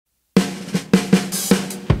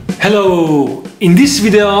Hello! In this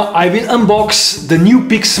video I will unbox the new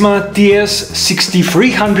PIXMA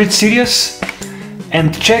TS6300 series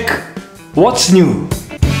and check what's new.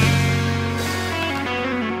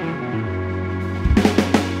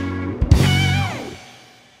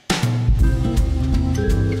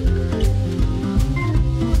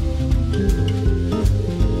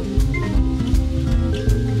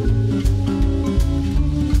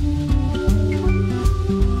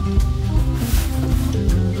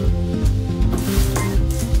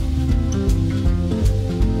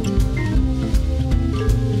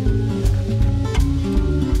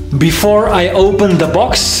 Before I open the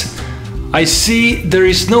box, I see there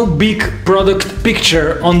is no big product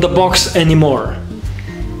picture on the box anymore.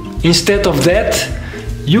 Instead of that,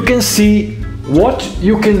 you can see what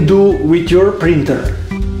you can do with your printer.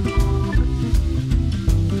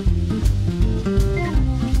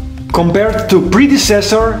 Compared to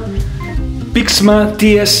predecessor, PIXMA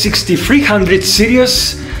TS6300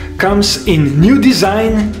 series comes in new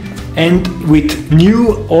design and with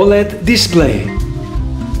new OLED display.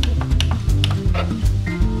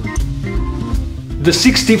 The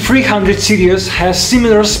 6300 series has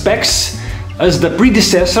similar specs as the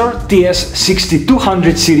predecessor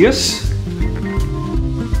TS6200 series.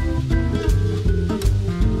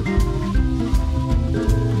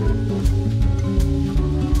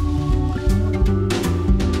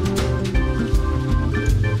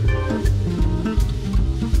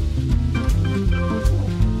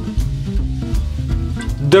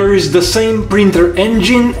 There is the same printer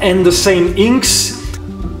engine and the same inks,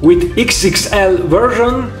 with XXL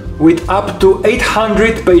version with up to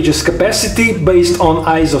 800 pages capacity based on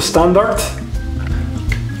ISO standard.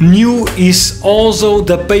 New is also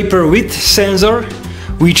the paper width sensor,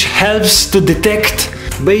 which helps to detect,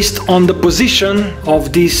 based on the position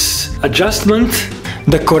of this adjustment,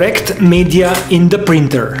 the correct media in the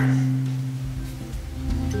printer.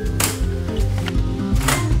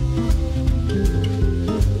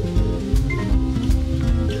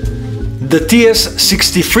 The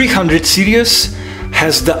TS6300 series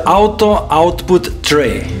has the auto output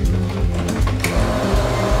tray.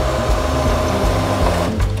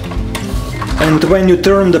 And when you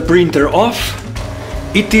turn the printer off,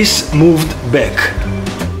 it is moved back.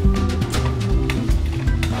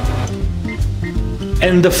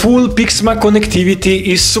 And the full PIXMA connectivity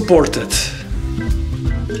is supported.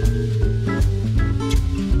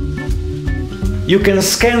 You can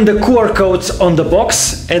scan the QR codes on the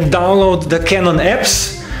box and download the Canon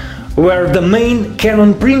apps, where the main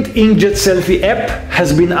Canon Print Inkjet Selfie app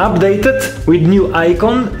has been updated with new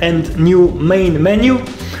icon and new main menu.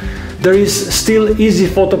 There is still Easy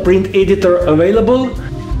Photo Print Editor available,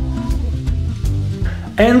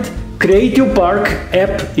 and Creative Park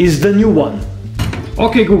app is the new one.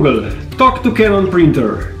 Okay Google, talk to Canon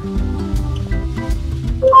printer.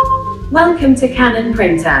 Welcome to Canon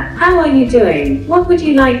Printer. How are you doing? What would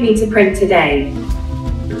you like me to print today?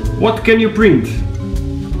 What can you print?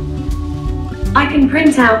 I can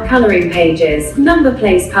print out coloring pages, number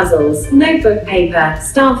place puzzles, notebook paper,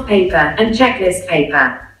 staff paper, and checklist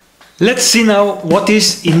paper. Let's see now what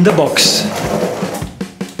is in the box.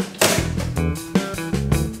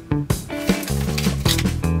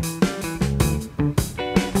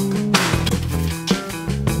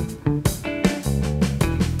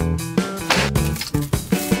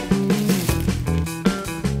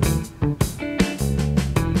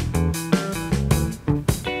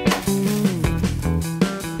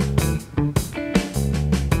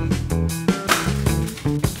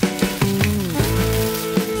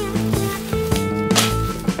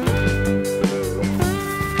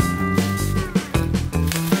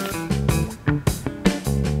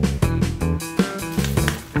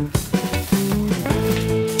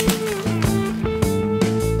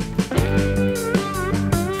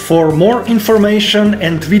 For more information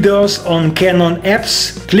and videos on Canon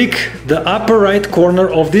apps, click the upper right corner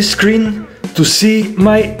of this screen to see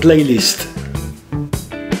my playlist.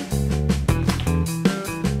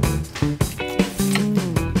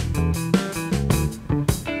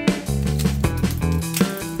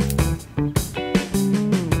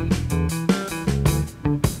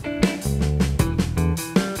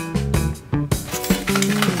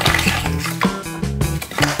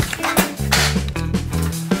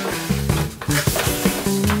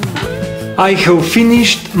 I have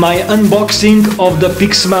finished my unboxing of the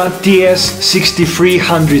PIXMA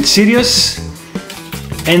TS6300 series,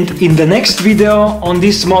 and in the next video on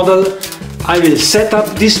this model I will set up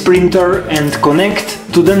this printer and connect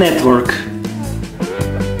to the network.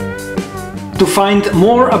 To find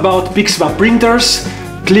more about PIXMA printers,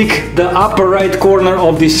 click the upper right corner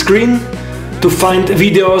of this screen to find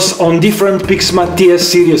videos on different PIXMA TS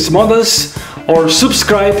series models, or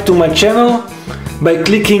subscribe to my channel by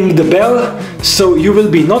clicking the bell so you will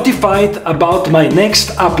be notified about my next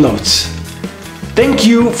uploads. Thank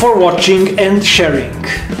you for watching and sharing.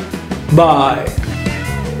 Bye!